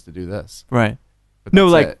family used to do this. Right. But no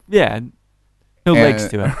legs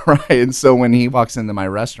to it. Right. And so when he walks into my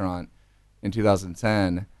restaurant in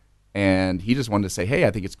 2010, and he just wanted to say, hey,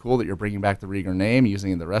 I think it's cool that you're bringing back the Rieger name, using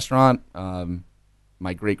it in the restaurant.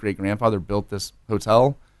 My great-great-grandfather built this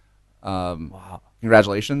hotel. Wow.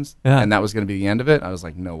 Congratulations. Yeah. And that was going to be the end of it. I was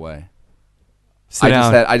like, no way. Sit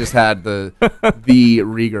down. I just had the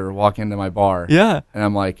Rieger walk into my bar. Yeah. And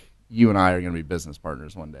I'm like, you and I are going to be business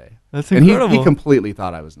partners one day. That's incredible. And he completely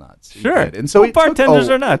thought I was nuts. Sure. And so bartenders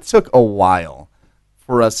are nuts. It took a while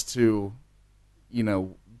for us to,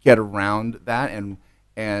 get around that.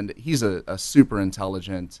 And he's a super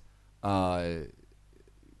intelligent,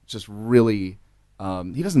 just really,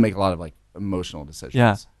 he doesn't make a lot of like emotional decisions.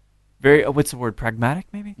 Yeah. Very, what's the word? Pragmatic,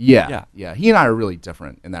 maybe? Yeah. He and I are really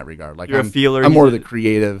different in that regard. Like, You're a feeler. I'm more the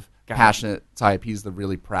creative, passionate type. He's the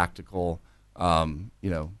really practical,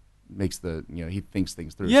 makes the, he thinks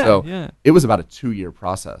things through. Yeah, so it was about a 2-year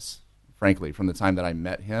process, frankly, from the time that I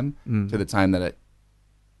met him to the time that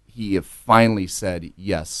he finally said,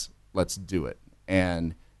 yes, let's do it.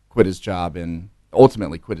 And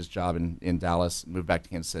ultimately quit his job in Dallas, moved back to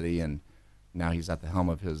Kansas City, and now he's at the helm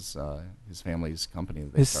of his family's company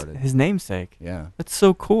that they started. His namesake. Yeah. That's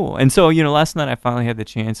so cool. And so, last night I finally had the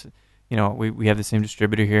chance, we have the same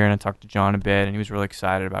distributor here, and I talked to John a bit, and he was really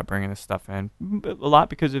excited about bringing this stuff in. A lot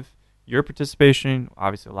because of your participation,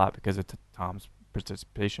 obviously a lot because of Tom's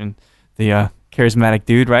participation, the charismatic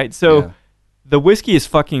dude, right? So the whiskey is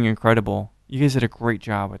fucking incredible. You guys did a great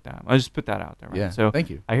job with that. I'll just put that out there. Right? Yeah, so thank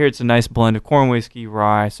you. I hear it's a nice blend of corn whiskey,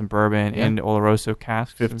 rye, some bourbon, and Oloroso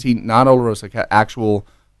casks. 15, not Oloroso, actual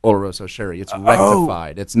Oloroso sherry. It's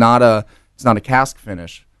rectified. It's not a cask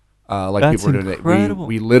finish like That's people are doing incredible. it.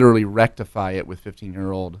 We literally rectify it with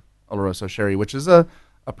 15-year-old Oloroso sherry, which is a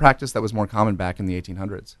practice that was more common back in the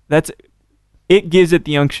 1800s. It gives it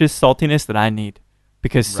the unctuous saltiness that I need,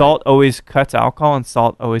 because salt always cuts alcohol and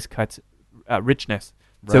salt always cuts richness.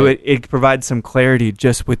 Right. So it provides some clarity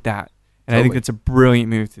just with that. And I think it's a brilliant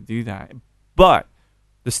move to do that. But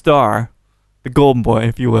the star, the golden boy,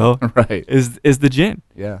 if you will, is the gin.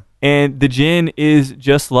 Yeah. And the gin is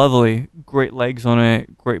just lovely. Great legs on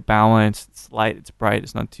it, great balance. It's light, it's bright,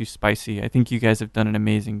 it's not too spicy. I think you guys have done an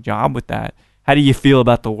amazing job with that. How do you feel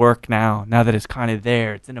about the work now that it's kind of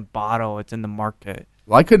there? It's in a bottle, it's in the market.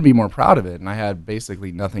 Well, I couldn't be more proud of it, and I had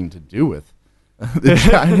basically nothing to do with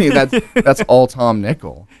I mean, that's all Tom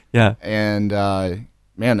Nickel. Yeah. And,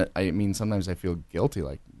 man, I mean, sometimes I feel guilty,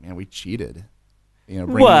 like, man, we cheated. Bringing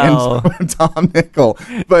in Tom Nickel.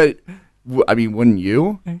 But I mean, wouldn't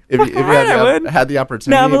you? If you had the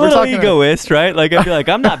opportunity. No, I'm a little egoist, right? Like, I feel like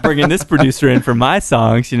I'm not bringing this producer in for my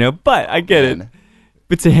songs, but I get it.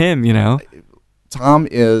 But to him, Tom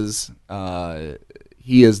is,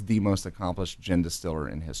 he is the most accomplished gin distiller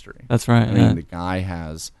in history. That's right. I mean, the guy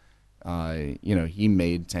has, he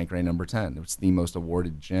made Tanqueray No. 10. It's the most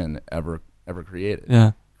awarded gin ever created.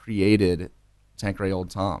 Yeah. Created Tanqueray Old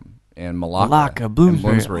Tom and Malacca,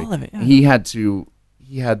 Bloomsbury, all of it. Yeah.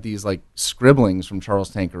 He had these like scribblings from Charles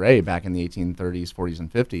Tanqueray back in the 1830s, 40s,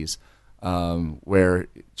 and 50s, where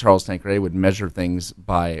Charles Tanqueray would measure things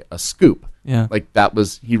by a scoop. Yeah. Like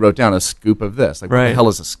he wrote down a scoop of this. Like, what the hell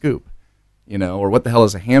is a scoop? Or what the hell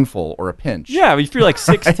is a handful or a pinch? Yeah, if you're like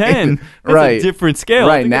 6'10", that's a different scale.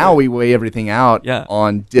 Right, now we weigh everything out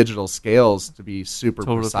on digital scales to be super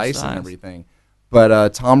precise and everything.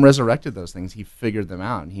 But Tom resurrected those things. He figured them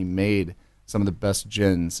out, and he made some of the best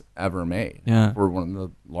gins ever made for one of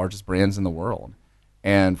the largest brands in the world.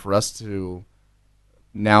 And for us to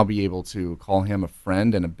now be able to call him a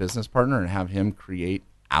friend and a business partner and have him create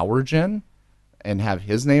our gin and have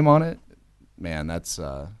his name on it, man, that's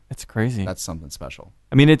crazy. That's something special.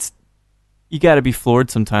 I mean, you got to be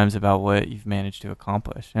floored sometimes about what you've managed to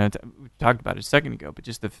accomplish. We talked about it a second ago, but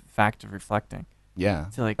just the fact of reflecting. Yeah.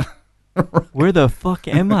 It's like, where the fuck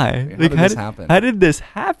am I? How did this happen? How did this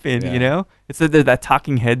happen? Yeah. It's that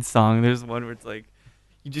Talking Heads song. There's one where it's like,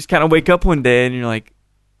 you just kind of wake up one day and you're like,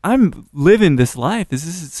 I'm living this life. This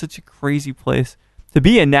is such a crazy place to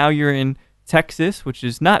be in. Now you're in Texas, which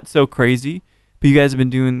is not so crazy, but you guys have been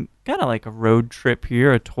doing kind of like a road trip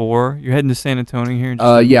here, a tour. You're heading to San Antonio here in just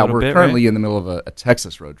a little bit, we're currently in the middle of a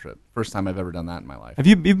Texas road trip. First time I've ever done that in my life. Have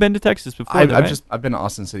you've been to Texas before? I've been to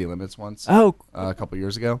Austin City Limits once. Oh, a couple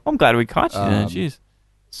years ago. I'm glad we caught you then. Jeez.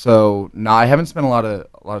 So no, I haven't spent a lot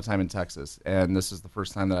of time in Texas, and this is the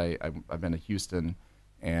first time that I've been to Houston,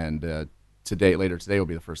 and later today will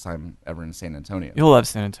be the first time ever in San Antonio. You'll love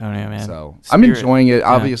San Antonio, man. So I'm enjoying it.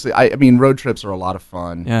 Obviously, I mean, road trips are a lot of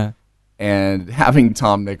fun. Yeah. And having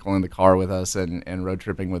Tom Nickel in the car with us and road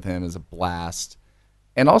tripping with him is a blast.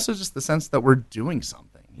 And also just the sense that we're doing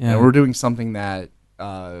something. Yeah. We're doing something that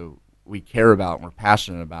we care about and we're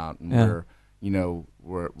passionate about, and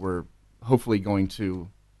we're hopefully going to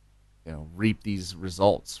reap these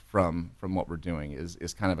results from what we're doing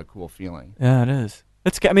is kind of a cool feeling. Yeah, it is.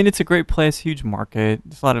 It's a great place, huge market.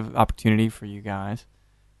 There's a lot of opportunity for you guys.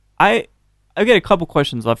 I've got a couple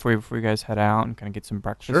questions left for you before you guys head out and kind of get some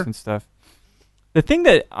breakfast and stuff. The thing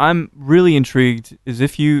that I'm really intrigued is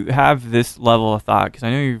if you have this level of thought, because I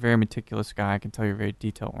know you're a very meticulous guy. I can tell you're very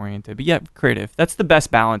detail-oriented, but creative. That's the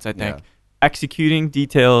best balance, I think. Yeah. Executing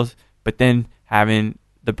details, but then having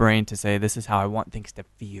the brain to say, this is how I want things to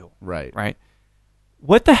feel. Right.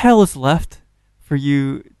 What the hell is left for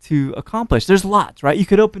you to accomplish? There's lots, right? You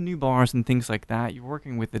could open new bars and things like that. You're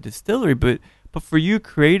working with the distillery, but for you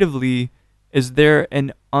creatively, is there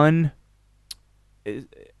a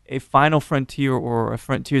final frontier or a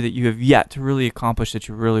frontier that you have yet to really accomplish that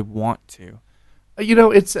you really want to?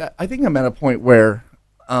 It's. I think I'm at a point where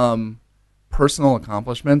personal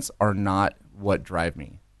accomplishments are not what drive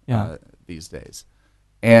me these days,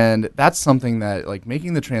 and that's something that, like,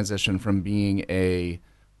 making the transition from being a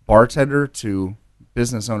bartender to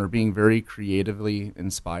business owner, being very creatively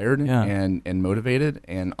inspired and motivated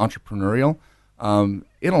and entrepreneurial.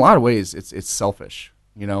 In a lot of ways, it's selfish.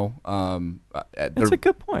 That's a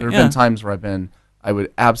good point. There have been times where I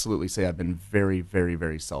would absolutely say I've been very, very,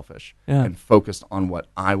 very selfish and focused on what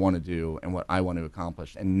I want to do and what I want to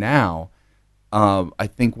accomplish. And now, I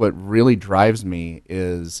think what really drives me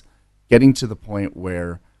is getting to the point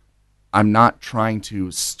where I'm not trying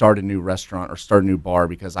to start a new restaurant or start a new bar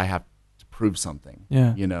because I have to prove something.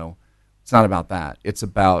 Yeah. It's not about that. It's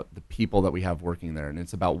about the people that we have working there, and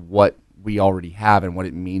it's about what we already have and what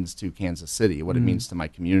it means to Kansas City, what it means to my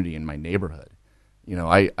community and my neighborhood.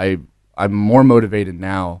 I'm more motivated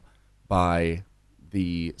now by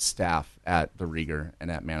the staff at the Rieger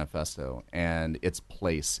and at Manifesto and its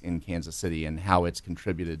place in Kansas City and how it's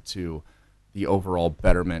contributed to the overall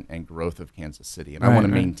betterment and growth of Kansas City. And I want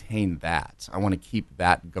to maintain that. I want to keep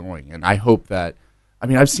that going. And I hope that,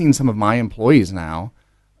 I've seen some of my employees now,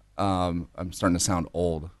 I'm starting to sound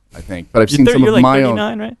old, I think. But I've seen some you're of like my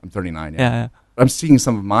 39, own. right? I'm 39. Yeah. I'm seeing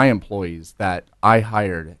some of my employees that I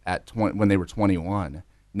hired at when they were 21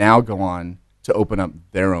 now go on to open up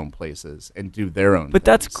their own places and do their own. But things.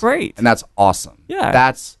 that's great, and that's awesome. Yeah,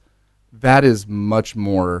 that is much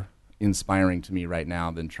more inspiring to me right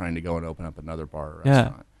now than trying to go and open up another bar or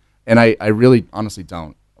restaurant. And I really honestly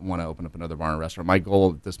don't want to open up another bar and restaurant. My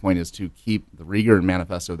goal at this point is to keep the Rieger and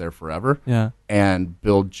Manifesto there forever. And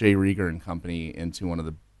build J. Rieger and Company into one of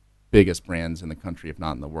the biggest brands in the country, if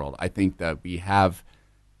not in the world. I think that we have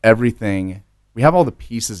everything. We have all the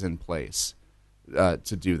pieces in place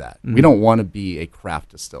to do that. We don't want to be a craft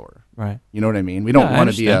distiller. Right. You know what I mean? We don't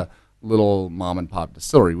want to be a little mom and pop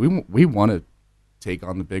distillery. We want to take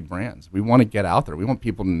on the big brands. We want to get out there. We want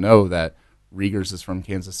people to know that Rieger's is from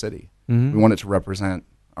Kansas City. We want it to represent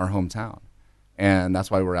our hometown. And that's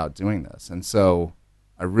why we're out doing this. And so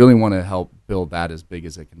I really want to help build that as big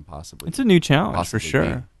as it can possibly. It's a new challenge for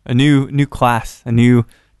sure. Be. A new class, a new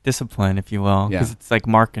discipline, if you will, because Yeah. it's like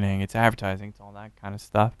marketing, it's advertising, it's all that kind of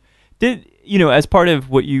stuff. As part of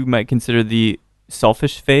what you might consider the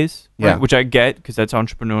selfish phase, right, Yeah. which I get because that's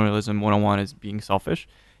entrepreneurialism 101 is being selfish.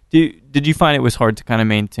 Did you find it was hard to kind of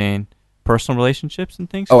maintain personal relationships and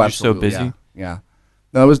things? 'Cause Oh, you're so absolutely. busy. Yeah.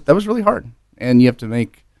 No, that was really hard. And you have to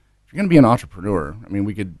make, if you're going to be an entrepreneur, I mean,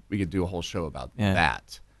 we could do a whole show about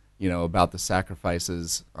that, about the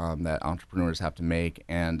sacrifices that entrepreneurs have to make,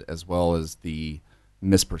 and as well as the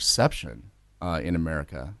misperception in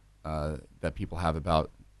America that people have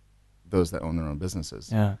about those that own their own businesses.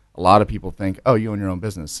 Yeah. A lot of people think, oh, you own your own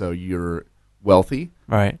business, so you're wealthy,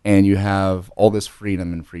 Right. and you have all this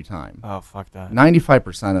freedom and free time. Oh, fuck that.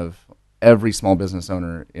 95% of every small business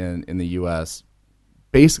owner in the U.S.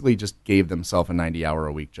 basically just gave themselves a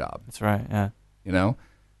 90-hour-a-week job. That's right. Yeah.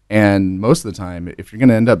 And most of the time, if you're going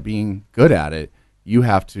to end up being good at it, you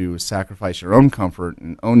have to sacrifice your own comfort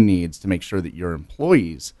and own needs to make sure that your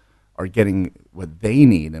employees are getting what they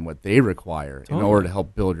need and what they require in order to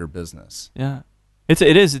help build your business. Yeah.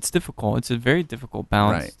 It's difficult. It's a very difficult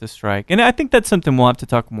balance to strike. And I think that's something we'll have to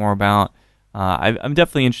talk more about. I'm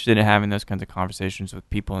definitely interested in having those kinds of conversations with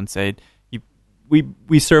people and say,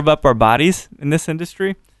 we serve up our bodies in this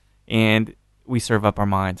industry, and we serve up our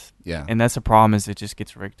minds. Yeah. And that's the problem, is it just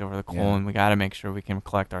gets rigged over the coal, and we got to make sure we can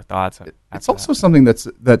collect our thoughts. It's also something that's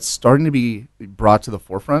starting to be brought to the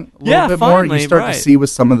forefront a little bit finally, more. You start to see with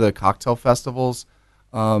some of the cocktail festivals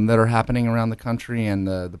that are happening around the country, and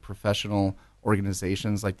the professional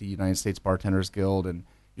organizations like the United States Bartenders Guild, and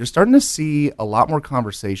you're starting to see a lot more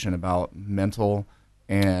conversation about mental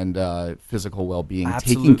and physical well-being,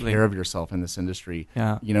 taking care of yourself in this industry.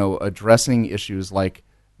 Yeah. Addressing issues like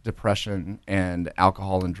depression and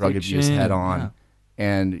alcohol and drug abuse head on. Yeah.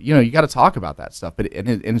 And you got to talk about that stuff, but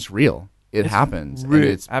it's real. It happens. And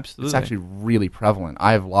it's actually really prevalent.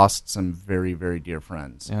 I've lost some very, very dear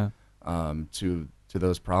friends to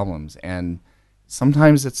those problems, and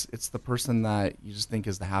sometimes it's the person that you just think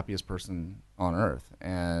is the happiest person on earth,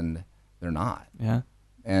 and they're not. Yeah.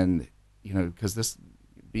 And because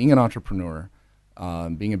being an entrepreneur,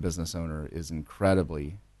 being a business owner is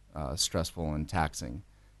incredibly stressful and taxing.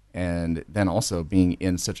 And then also being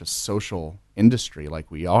in such a social industry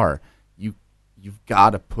like we are, you've got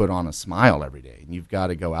to put on a smile every day, and you've got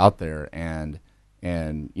to go out there and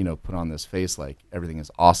put on this face like everything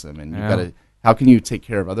is awesome, and you've got to. How can you take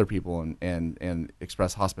care of other people and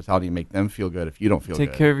express hospitality and make them feel good if you don't feel good?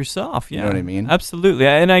 Take care of yourself. Yeah, you know what I mean. Absolutely,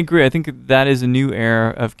 and I agree. I think that is a new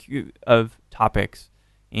era of topics.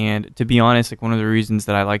 And to be honest, like one of the reasons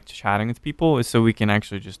that I like chatting with people is so we can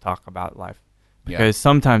actually just talk about life. Because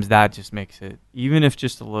sometimes that just makes it, even if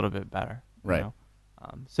just a little bit better. Right.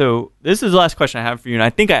 So this is the last question I have for you, and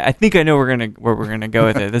I think I know where we're gonna go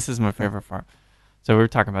with it. This is my favorite part. So we were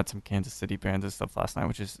talking about some Kansas City bands and stuff last night,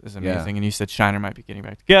 which is amazing. Yeah. And you said Shiner might be getting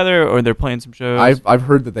back together, or they're playing some shows. I've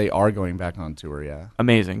heard that they are going back on tour. Yeah.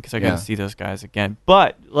 Amazing, because I got to see those guys again.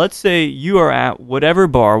 But let's say you are at whatever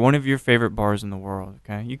bar, one of your favorite bars in the world.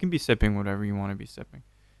 Okay, you can be sipping whatever you want to be sipping,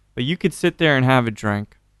 but you could sit there and have a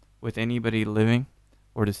drink with anybody living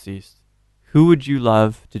or deceased. Who would you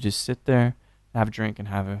love to just sit there, have a drink, and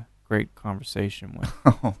have a great conversation with?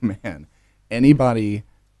 Oh man, anybody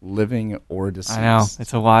living or deceased. I know,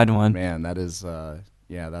 it's a wide one. Man, that is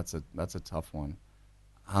that's a tough one.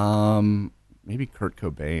 Maybe Kurt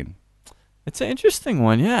Cobain. It's an interesting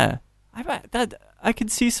one. Yeah, I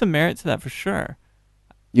could see some merit to that for sure.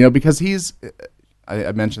 Because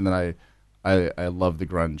I mentioned that I love the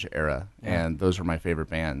grunge era, and those are my favorite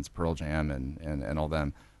bands, Pearl Jam and all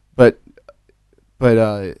them. But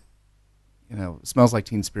Smells Like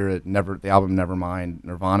Teen Spirit, the album Nevermind,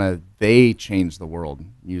 Nirvana, they changed the world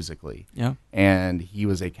musically. Yeah. And he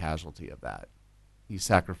was a casualty of that. He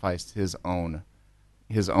sacrificed his own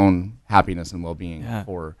happiness and well-being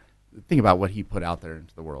for, think about what he put out there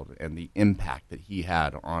into the world and the impact that he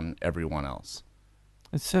had on everyone else.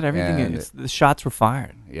 It said everything. The shots were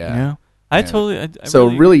fired. Yeah. I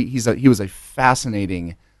really, he was a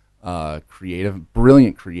fascinating,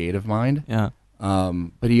 brilliant creative mind. Yeah.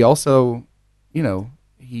 But he also, he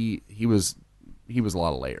was a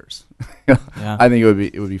lot of layers. Yeah. I think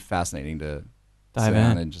it would be fascinating to dive sit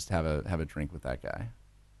down in and just have a drink with that guy.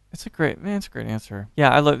 It's a great answer. Yeah,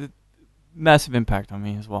 I love it. Massive impact on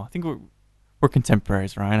me as well. I think we're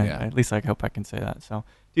contemporaries, Ryan. Yeah. At least I hope I can say that. So,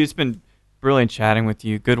 dude, it's been brilliant chatting with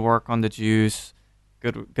you. Good work on the juice.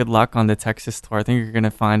 Good luck on the Texas tour. I think you're going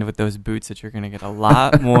to find with those boots that you're going to get a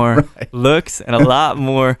lot more looks and a lot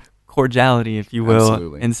more cordiality, if you will,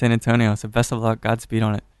 Absolutely. in San Antonio. So best of luck. Godspeed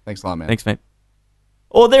on it. Thanks a lot, man. Thanks, mate.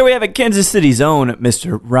 Well, there we have it. Kansas City's own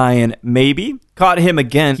Mr. Ryan Maybee. Caught him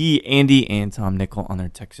again. He, Andy, and Tom Nickel on their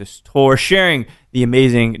Texas tour, sharing the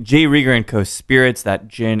amazing J. Rieger & Co. spirits. That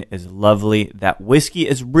gin is lovely. That whiskey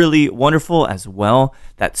is really wonderful as well.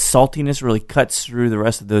 That saltiness really cuts through the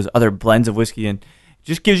rest of those other blends of whiskey and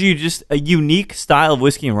just gives you just a unique style of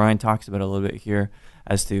whiskey. And Ryan talks about it a little bit here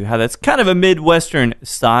as to how that's kind of a Midwestern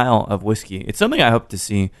style of whiskey. It's something I hope to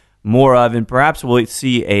see more of, and perhaps we'll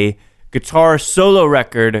see a guitar solo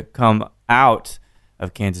record come out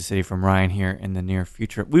of Kansas City from Ryan here in the near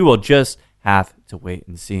future. We will just have to wait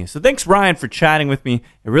and see. So thanks, Ryan, for chatting with me.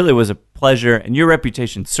 It really was a pleasure, and your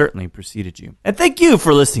reputation certainly preceded you. And thank you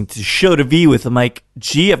for listening to Show to V with Mike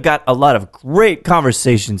G. I've got a lot of great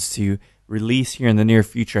conversations to release here in the near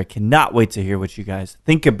future. I cannot wait to hear what you guys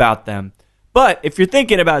think about them. But if you're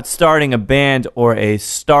thinking about starting a band or a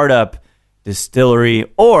startup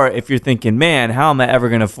distillery, or if you're thinking, man, how am I ever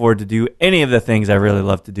going to afford to do any of the things I really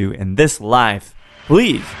love to do in this life,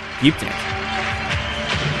 please keep dancing.